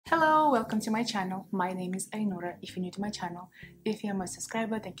Hello, welcome to my channel. My name is Ainura. If you're new to my channel, if you're my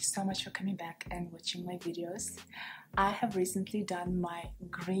subscriber, thank you so much for coming back and watching my videos. I have recently done my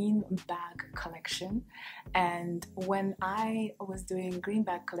green bag collection, and when I was doing green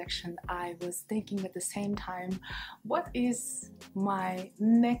bag collection, I was thinking at the same time, what is my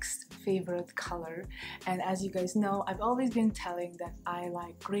next favorite color? And as you guys know, I've always been telling that I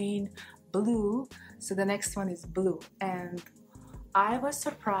like green, blue, so the next one is blue. And I was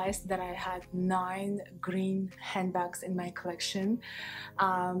surprised that I had 9 green handbags in my collection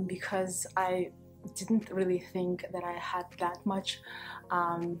because I didn't really think that I had that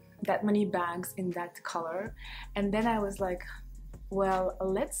many bags in that color. And then I was like, well,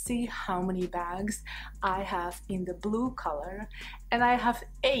 let's see how many bags I have in the blue color, and I have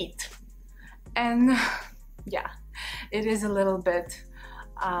 8. And yeah, it is a little bit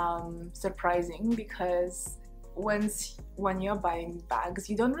surprising because when you're buying bags,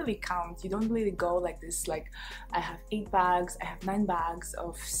 you don't really count, you don't really go like this, like I have 8 bags, I have 9 bags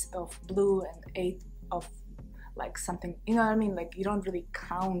of blue and 8 of like something, you know what I mean? Like you don't really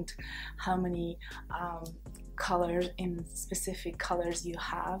count how many colors in specific colors you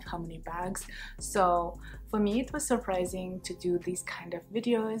have, how many bags. So for me it was surprising to do these kind of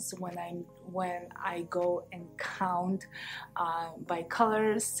videos when I go and count by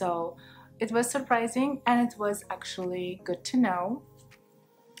colors. So it was surprising, and it was actually good to know.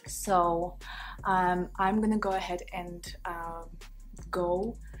 So I'm gonna go ahead and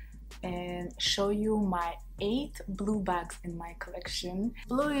go and show you my 8 blue bags in my collection.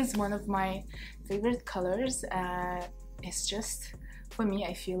 Blue is one of my favorite colors. It's just, for me,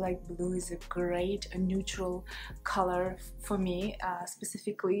 I feel like blue is a neutral color for me.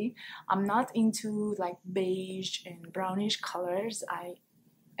 Specifically, I'm not into like beige and brownish colors. I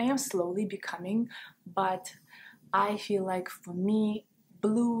am slowly becoming, but I feel like for me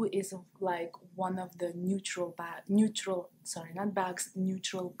blue is like one of the neutral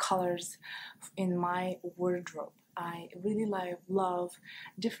colors in my wardrobe. I really love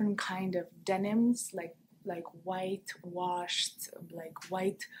different kind of denims, like white washed, like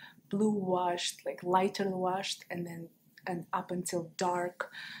white blue washed, like lighter washed, and up until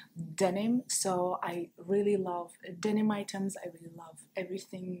dark denim. So I really love denim items. I really love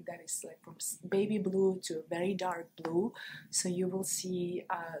everything that is like from baby blue to very dark blue. So you will see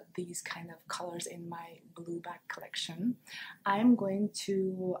these kind of colors in my blue bag collection. I'm going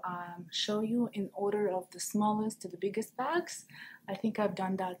to show you in order of the smallest to the biggest bags. I think I've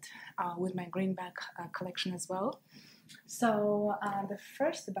done that with my green bag collection as well. So the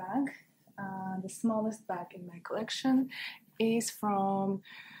first bag, the smallest bag in my collection, is from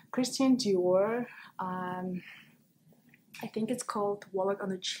Christian Dior. I think it's called Wallet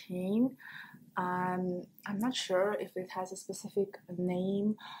on a Chain. I'm not sure if it has a specific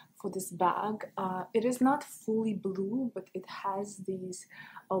name for this bag. It is not fully blue, but it has these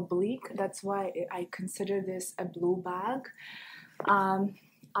oblique. That's why I consider this a blue bag.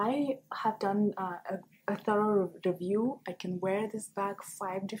 I have done a thorough review. I can wear this bag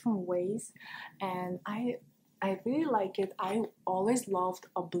 5 different ways, and I really like it. I always loved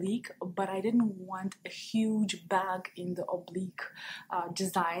oblique, but I didn't want a huge bag in the oblique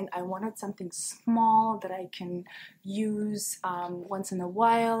design. I wanted something small that I can use once in a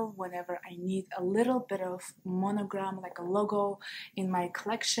while whenever I need a little bit of monogram, like a logo in my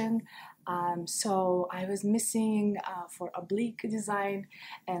collection. So I was missing for oblique design,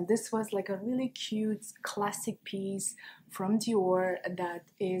 and this was like a really cute classic piece from Dior that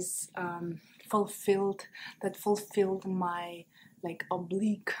is fulfilled my like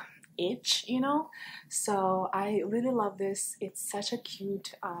oblique itch, you know. So I really love this. It's such a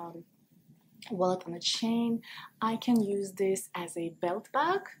cute wallet on a chain. I can use this as a belt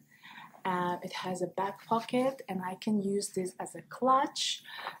bag. It has a back pocket, and I can use this as a clutch,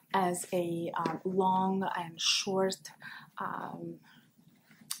 as a long and short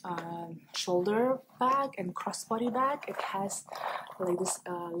shoulder bag and crossbody bag. It has like this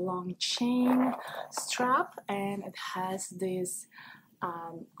long chain strap, and it has this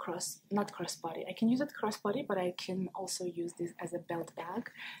not crossbody. I can use it crossbody, but I can also use this as a belt bag.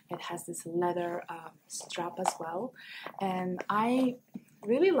 It has this leather strap as well, and I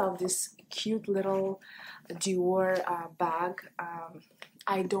really love this cute little Dior bag.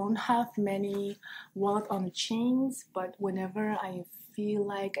 I don't have many wallet on chains, but whenever I feel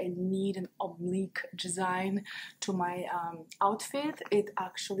like I need an oblique design to my outfit, it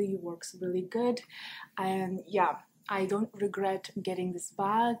actually works really good. And yeah, I don't regret getting this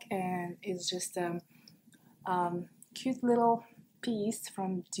bag, and it's just a cute little piece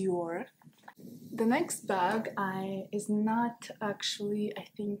from Dior. The next bag is not actually, I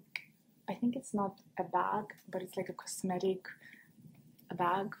think it's not a bag, but it's like a cosmetic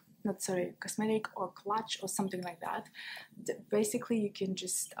bag, not sorry, cosmetic or clutch or something like that. Basically, you can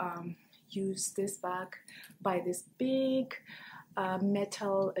just use this bag by this big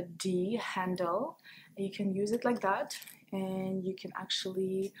metal D handle. You can use it like that, and you can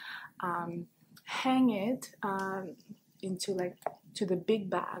actually hang it into like to the big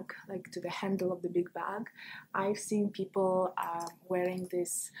bag, like to the handle of the big bag. I've seen people wearing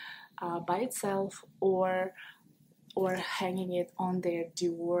this by itself or hanging it on their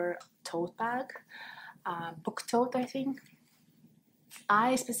Dior tote bag, book tote, I think.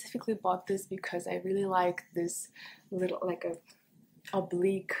 I specifically bought this because I really like this little, like a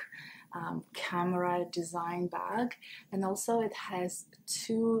oblique camera design bag, and also it has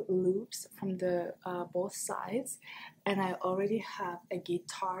two loops from the both sides, and I already have a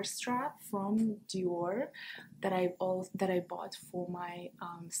guitar strap from Dior that I bought for my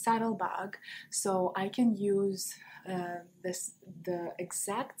saddle bag, so I can use the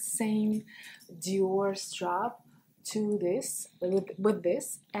exact same Dior strap to this with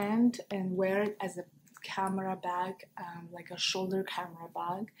this and wear it as a camera bag, like a shoulder camera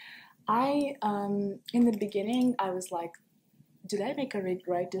bag. In the beginning I was like, did I make a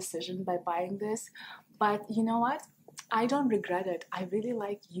right decision by buying this? But you know what, I don't regret it. I really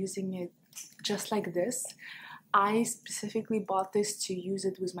like using it just like this. I specifically bought this to use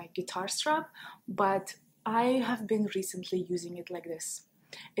it with my guitar strap, but I have been recently using it like this.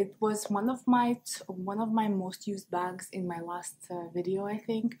 It was one of my most used bags in my last video, I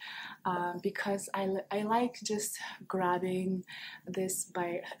think, because I like just grabbing this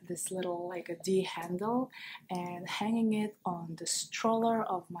by this little like a D handle and hanging it on the stroller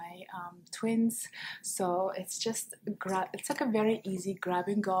of my twins. So it's just it's like a very easy grab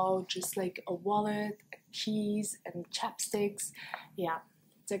and go, just like a wallet, keys, and chapsticks. Yeah,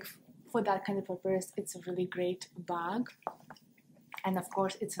 it's like for that kind of purpose, it's a really great bag. And of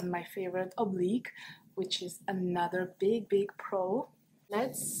course, it's in my favorite oblique, which is another big pro.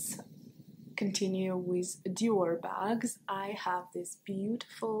 Let's continue with Dior bags. I have this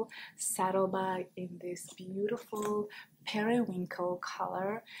beautiful saddle bag in this beautiful periwinkle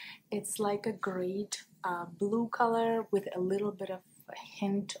color. It's like a great blue color with a little bit of a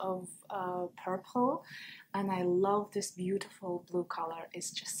hint of purple, and I love this beautiful blue color.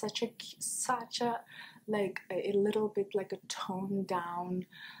 It's just such a like a little bit like a toned down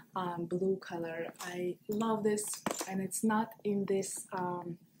blue color. I love this, and it's not in this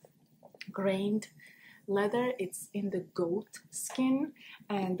grained leather, it's in the goat skin,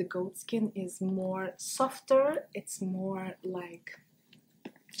 and the goat skin is more softer, it's more like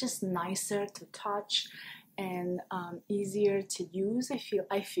just nicer to touch and easier to use.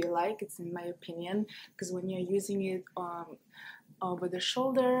 I feel like it's, in my opinion, because when you're using it over the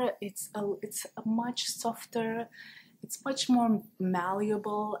shoulder, it's a much softer, it's much more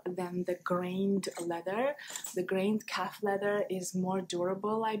malleable than the grained leather. The grained calf leather is more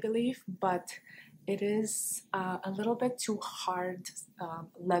durable, I believe, but it is a little bit too hard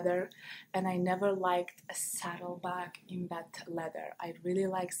leather, and I never liked a saddle bag in that leather. I really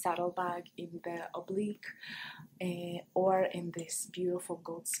like saddle bag in the oblique or in this beautiful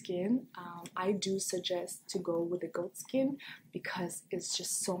goat skin. I do suggest to go with the goat skin because it's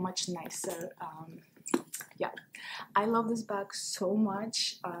just so much nicer. Yeah, I love this bag so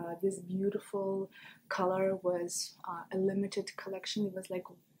much. This beautiful color was a limited collection. It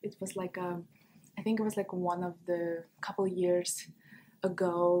was like I think it was like one of the couple years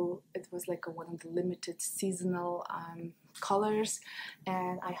ago. It was like one of the limited seasonal colors,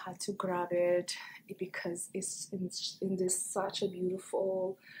 and I had to grab it because it's in this such a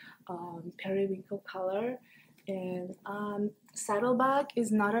beautiful periwinkle color. And saddle bag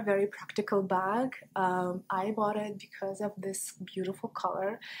is not a very practical bag. I bought it because of this beautiful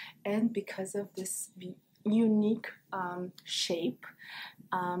color and because of this unique shape.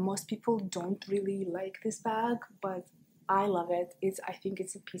 Most people don't really like this bag, but I love it. I think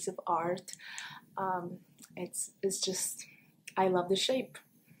it's a piece of art. It's just, I love the shape.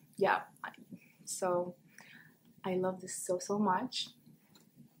 Yeah, so I love this so much.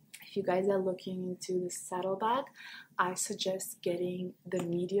 If you guys are looking into the saddle bag, I suggest getting the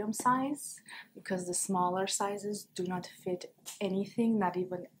medium size because the smaller sizes do not fit anything, not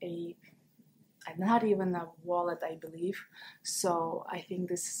even a wallet, I believe. So I think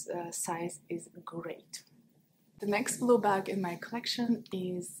this size is great. The next blue bag in my collection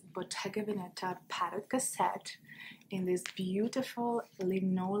is Bottega Veneta padded cassette in this beautiful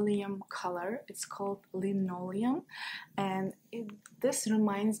linoleum color. It's called linoleum, and this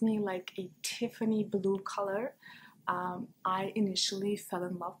reminds me like a Tiffany blue color. I initially fell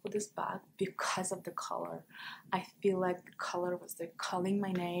in love with this bag because of the color. I feel like the color was like calling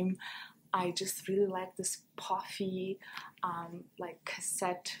my name. I just really like this puffy like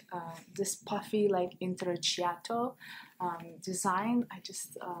cassette, this puffy like intrecciato design. I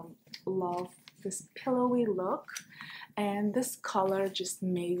just love this pillowy look, and this color just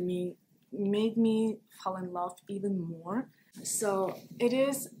made me fall in love even more. So it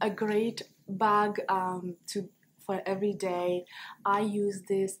is a great bag for every day. I use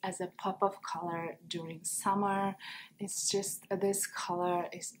this as a pop of color during summer. It's just this color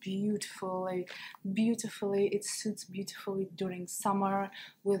is beautifully, it suits beautifully during summer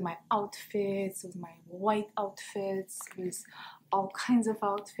with my outfits, with my white outfits, with all kinds of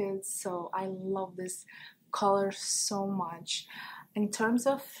outfits. So I love this color so much. In terms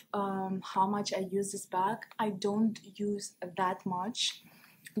of how much I use this bag, I don't use that much.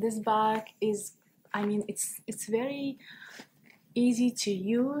 This bag is, I mean, it's very easy to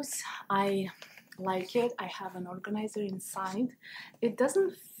use. I like it. I have an organizer inside. It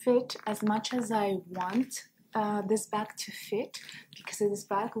doesn't fit as much as I want this bag to fit, because this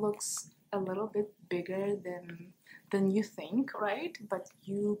bag looks a little bit bigger than you think, right? But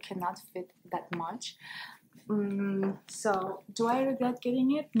you cannot fit that much. So do I regret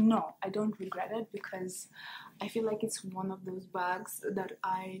getting it? No, I don't regret it, because I feel like it's one of those bags that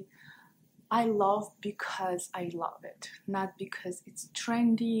I love because I love it, not because it's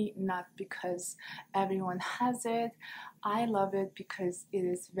trendy, not because everyone has it. I love it because it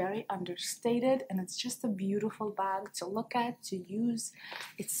is very understated, and it's just a beautiful bag to look at, to use.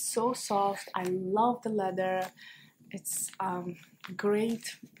 It's so soft. I love the leather. It's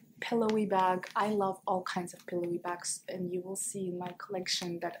great pillowy bag. I love all kinds of pillowy bags, and you will see in my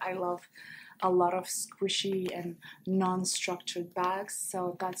collection that I love a lot of squishy and non-structured bags.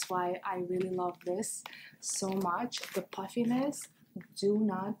 So that's why I really love this so much. The puffiness do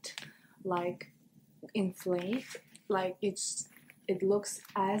not like inflate, like it looks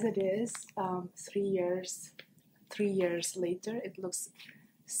as it is. 3 years later, it looks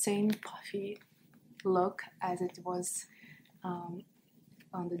same puffy look as it was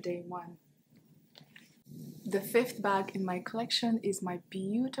on the day one. The fifth bag in my collection is my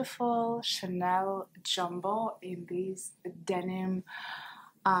beautiful Chanel Jumbo in this denim.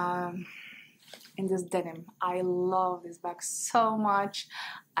 I love this bag so much.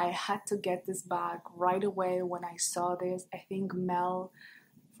 I had to get this bag right away when I saw this. I think Mel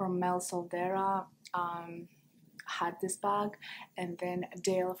from Mel Soldera had this bag, and then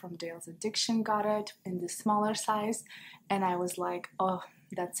Dale from Dale's Addiction got it in the smaller size, and I was like, oh,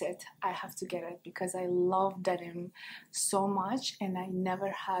 that's it, I have to get it, because I love denim so much, and I never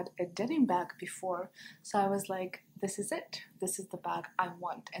had a denim bag before. So I was like, this is it, this is the bag I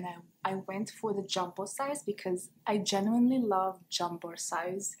want. And I went for the jumbo size because I genuinely love jumbo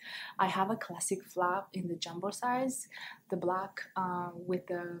size. I have a classic flap in the jumbo size, the black with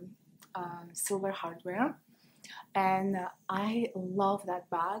the silver hardware. And I love that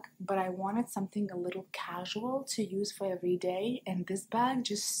bag, but I wanted something a little casual to use for every day, and this bag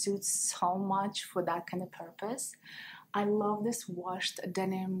just suits so much for that kind of purpose. I love this washed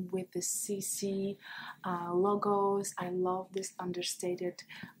denim with the CC logos. I love this understated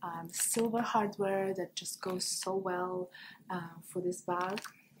silver hardware that just goes so well for this bag.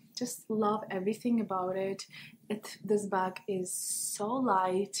 Just love everything about it. This bag is so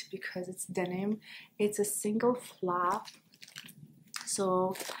light because it's denim. It's a single flap,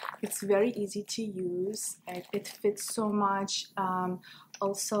 so it's very easy to use. It fits so much.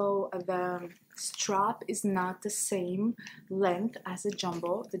 Also, the strap is not the same length as a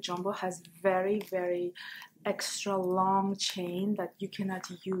jumbo. The jumbo has very extra long chain that you cannot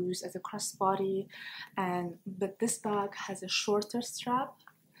use as a crossbody, but this bag has a shorter strap,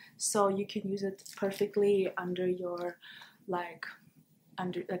 so you can use it perfectly under your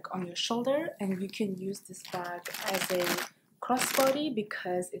on your shoulder, and you can use this bag as a crossbody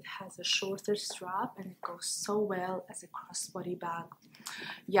because it has a shorter strap and it goes so well as a crossbody bag.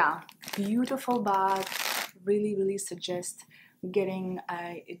 Yeah, beautiful bag. Really suggest getting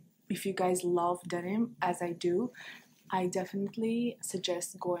if you guys love denim as I do. I definitely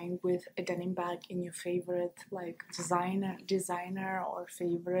suggest going with a denim bag in your favorite designer or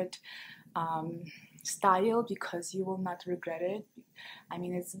favorite style because you will not regret it. I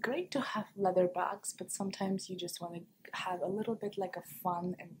mean, it's great to have leather bags, but sometimes you just want to have a little bit like a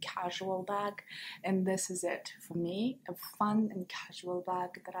fun and casual bag, and this is it for me, a fun and casual bag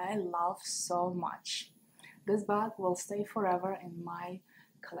that I love so much. This bag will stay forever in my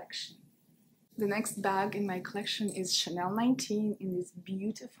collection. The next bag in my collection is Chanel 19 in this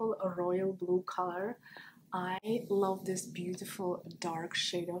beautiful royal blue color. I love this beautiful dark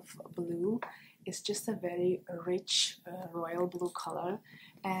shade of blue. It's just a very rich royal blue color,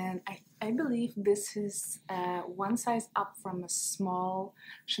 and I believe this is one size up from a small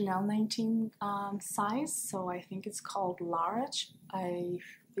Chanel 19 size, so I think it's called large. I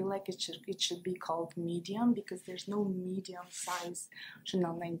feel like it should be called medium because there's no medium size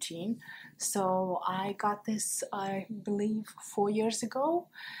Chanel 19. So I got this, I believe, 4 years ago,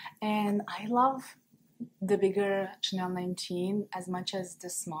 and I love the bigger Chanel 19 as much as the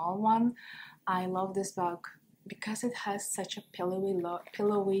small one. I love this bag because it has such a pillowy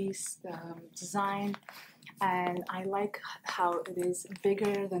design, and I like how it is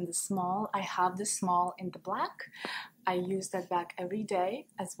bigger than the small. I have the small in the black. I use that bag every day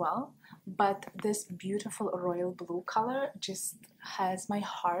as well, but this beautiful royal blue color just has my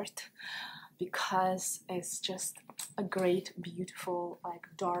heart because it's just a great, beautiful, like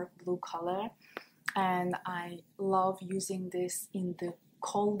dark blue color, and I love using this in the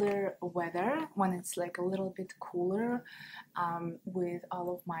colder weather when it's like a little bit cooler, with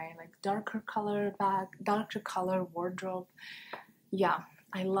all of my like darker color wardrobe. Yeah,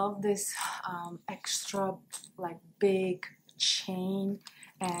 I love this extra like big chain,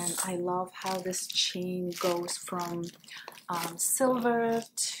 and I love how this chain goes from silver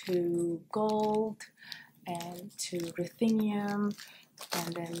to gold and to ruthenium,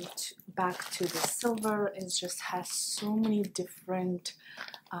 and then back to the silver. It just has so many different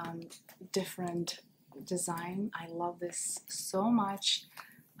design. I love this so much.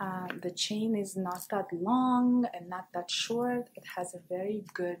 The chain is not that long and not that short. It has a very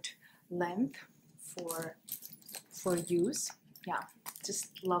good length for use. Yeah,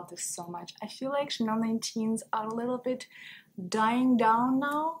 just love this so much. I feel like Chanel 19s are a little bit dying down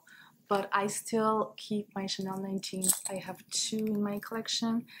now, but I still keep my Chanel 19s. I have 2 in my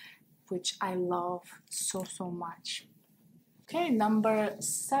collection, which I love so much. Okay, number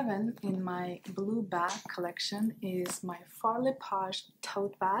 7 in my blue bag collection is my Farlepage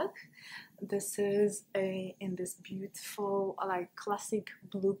tote bag. This is in this beautiful like classic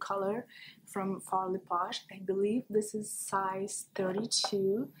blue color from Farlepage. I believe this is size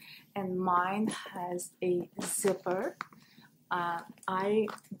 32, and mine has a zipper. I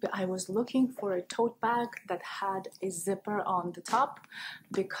was looking for a tote bag that had a zipper on the top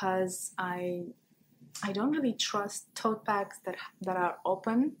because I don't really trust tote bags that are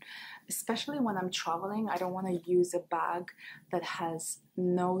open, especially when I'm traveling. I don't want to use a bag that has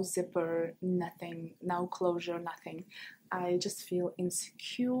no zipper, nothing, no closure, nothing. I just feel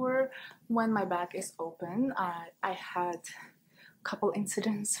insecure when my bag is open. I had couple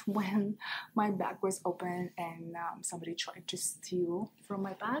incidents when my bag was open and somebody tried to steal from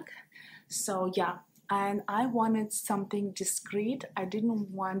my bag. So yeah, and I wanted something discreet. I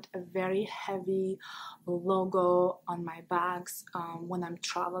didn't want a very heavy logo on my bags when I'm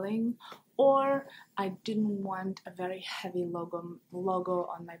traveling, or I didn't want a very heavy logo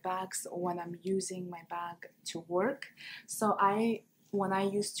on my bags when I'm using my bag to work. So when I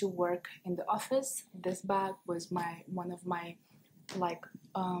used to work in the office, this bag was one of my like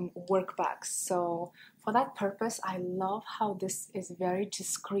work bags. So for that purpose, I love how this is very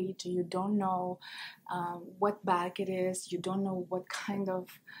discreet. You don't know what bag it is. You don't know what kind of,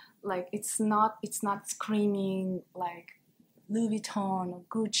 like, it's not screaming like Louis Vuitton or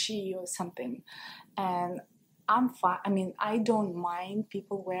Gucci or something. And I'm fine. I mean, I don't mind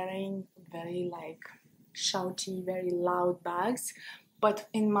people wearing very like shouty, very loud bags, but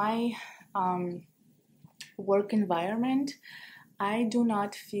in my work environment, I do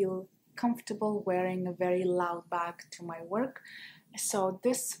not feel comfortable wearing a very loud bag to my work. So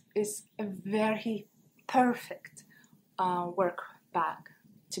this is a very perfect work bag,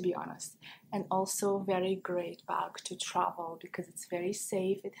 to be honest, and also very great bag to travel because it's very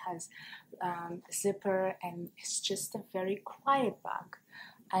safe. It has zipper, and it's just a very quiet bag.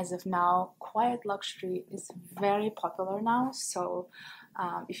 As of now, quiet luxury is very popular now. So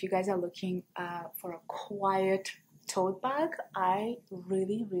if you guys are looking for a quiet tote bag, I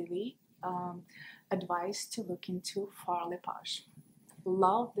really advise to look into Farlepage.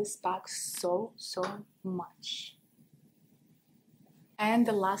 Love this bag so much. And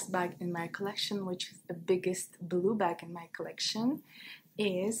the last bag in my collection, which is the biggest blue bag in my collection,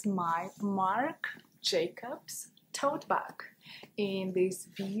 is my Marc Jacobs tote bag in this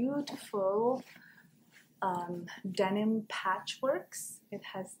beautiful denim patchworks. It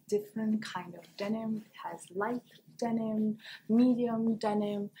has different kind of denim. It has light denim, medium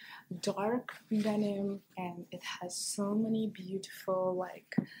denim, dark denim, and it has so many beautiful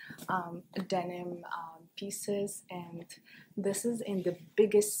like denim pieces. And this is in the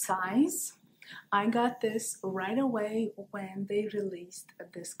biggest size. I got this right away when they released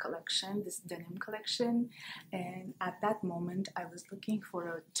this collection, this denim collection, and at that moment I was looking for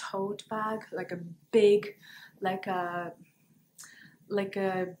a tote bag, like a big, like a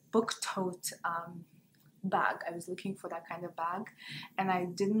book tote bag. I was looking for that kind of bag, and I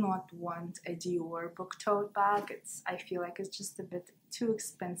did not want a Dior book tote bag. I feel like it's just a bit too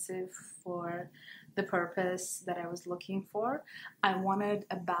expensive for the purpose that I was looking for. I wanted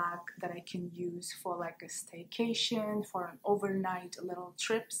a bag that I can use for like a staycation, for an overnight little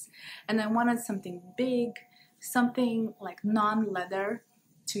trips, and I wanted something big, something like non-leather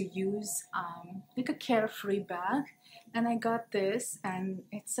to use, like a carefree bag. And I got this, and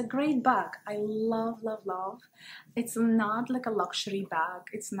it's a great bag. I love, love, love. It's not like a luxury bag.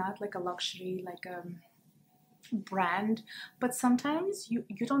 It's not like a luxury, like a brand, but sometimes you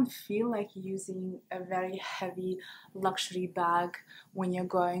don't feel like using a very heavy luxury bag when you're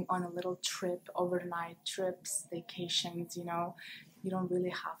going on a little trip, overnight trips, vacations, you know. You don't really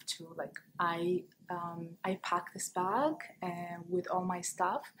have to. Like I pack this bag with all my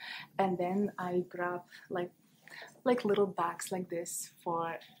stuff, and then I grab like little bags like this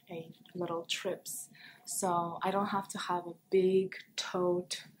for a little trips, so I don't have to have a big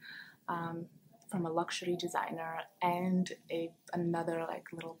tote from a luxury designer and another like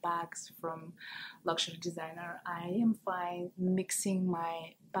little bags from luxury designer. I am fine mixing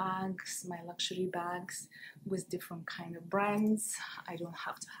my bags, my luxury bags, with different kind of brands. I don't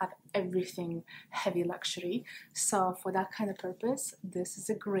have to have everything heavy luxury. So for that kind of purpose, this is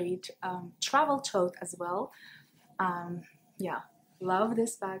a great travel tote as well. Yeah, love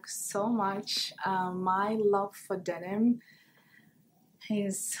this bag so much. My love for denim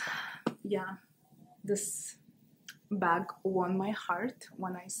is, yeah, this bag won my heart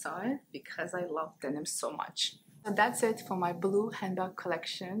when I saw it because I love denim so much. So that's it for my blue handbag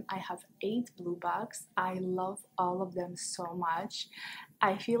collection. I have 8 blue bags. I love all of them so much.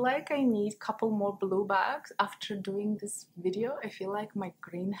 I feel like I need a couple more blue bags after doing this video. I feel like my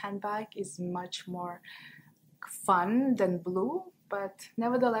green handbag is much more fun than blue, but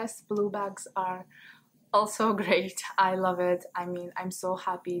nevertheless, blue bags are also great. I love it. I mean, I'm so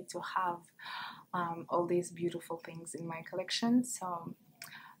happy to have all these beautiful things in my collection. So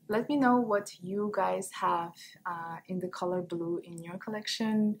let me know what you guys have in the color blue in your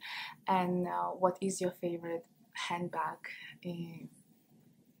collection, and what is your favorite handbag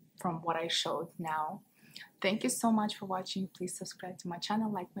from what I showed now. Thank you so much for watching. Please subscribe to my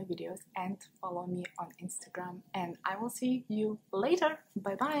channel, like my videos, and follow me on Instagram, and I will see you later.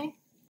 Bye bye.